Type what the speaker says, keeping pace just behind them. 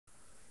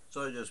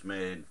So I just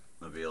made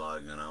a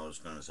vlog, and I was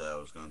gonna say I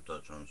was gonna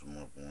touch on some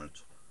more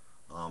points.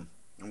 Um,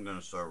 I'm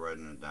gonna start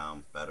writing it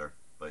down better,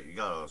 but you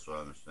gotta also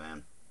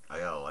understand I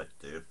got a life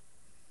too,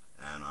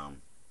 and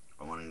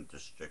I wanted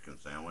this chicken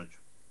sandwich,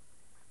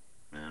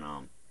 and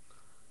I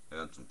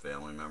got some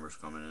family members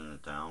coming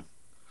into town,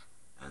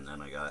 and then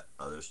I got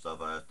other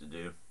stuff I have to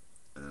do,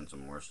 and then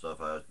some more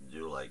stuff I have to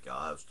do, like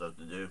I'll have stuff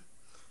to do,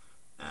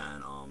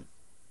 and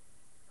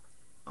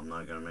I'm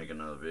not gonna make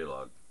another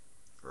vlog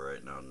for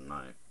right now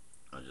tonight.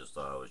 I just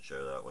thought I would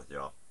share that with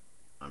y'all.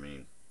 I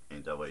mean,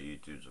 ain't that what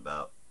YouTube's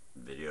about?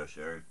 Video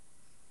sharing?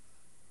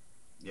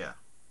 Yeah,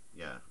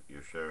 yeah,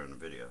 you're sharing a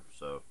video.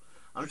 So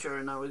I'm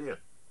sharing that with you.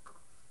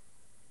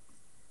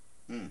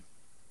 Mmm,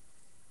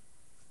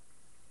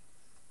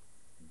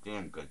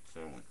 damn good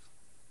sandwich.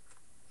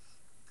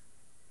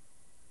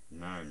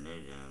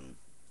 Marinated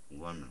in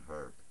lemon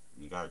herb.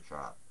 You gotta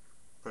try it.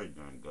 Pretty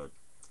damn good.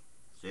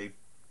 See,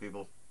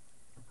 people,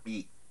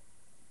 eat.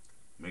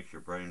 Makes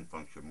your brain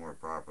function more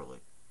properly.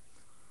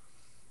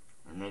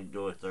 I'm gonna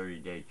do a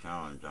 30-day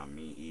challenge on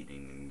me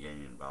eating and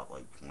gaining about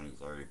like 20,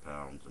 30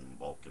 pounds and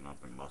bulking up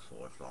in muscle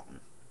or something.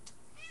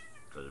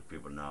 Because if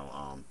people know,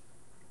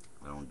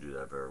 I don't do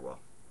that very well.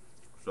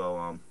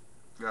 So,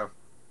 yeah,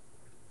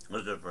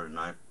 that's it for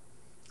tonight.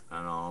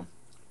 And,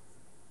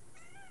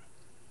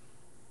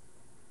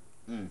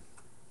 mm,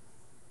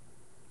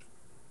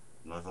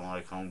 nothing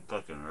like home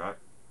cooking, right?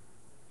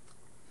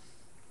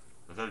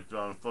 I think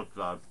on the flip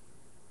side,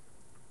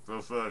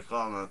 feel free to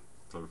comment,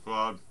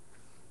 subscribe.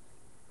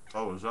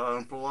 Oh, was that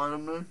impolite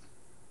of me?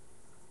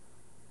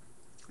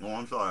 Well,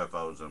 I'm sorry if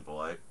I was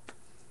impolite.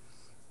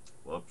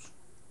 Whoops.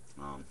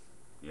 Um,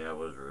 yeah, it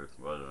was rude,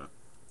 wasn't it?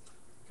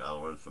 Gotta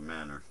learn some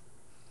manners.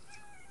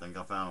 I think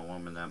I found a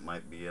woman that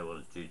might be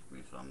able to teach me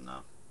some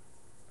now.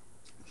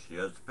 She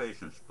has the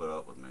patience to put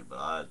up with me, but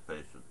I had the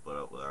patience to put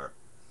up with her.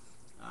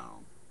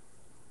 Um,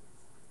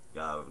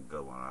 gotta have a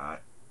good one,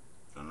 alright?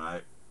 Good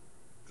night,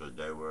 good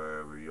day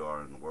wherever you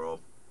are in the world.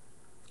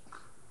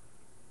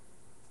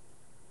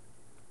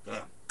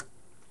 Damn,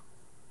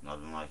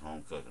 nothing like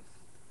home cooking.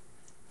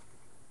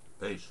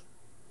 Peace.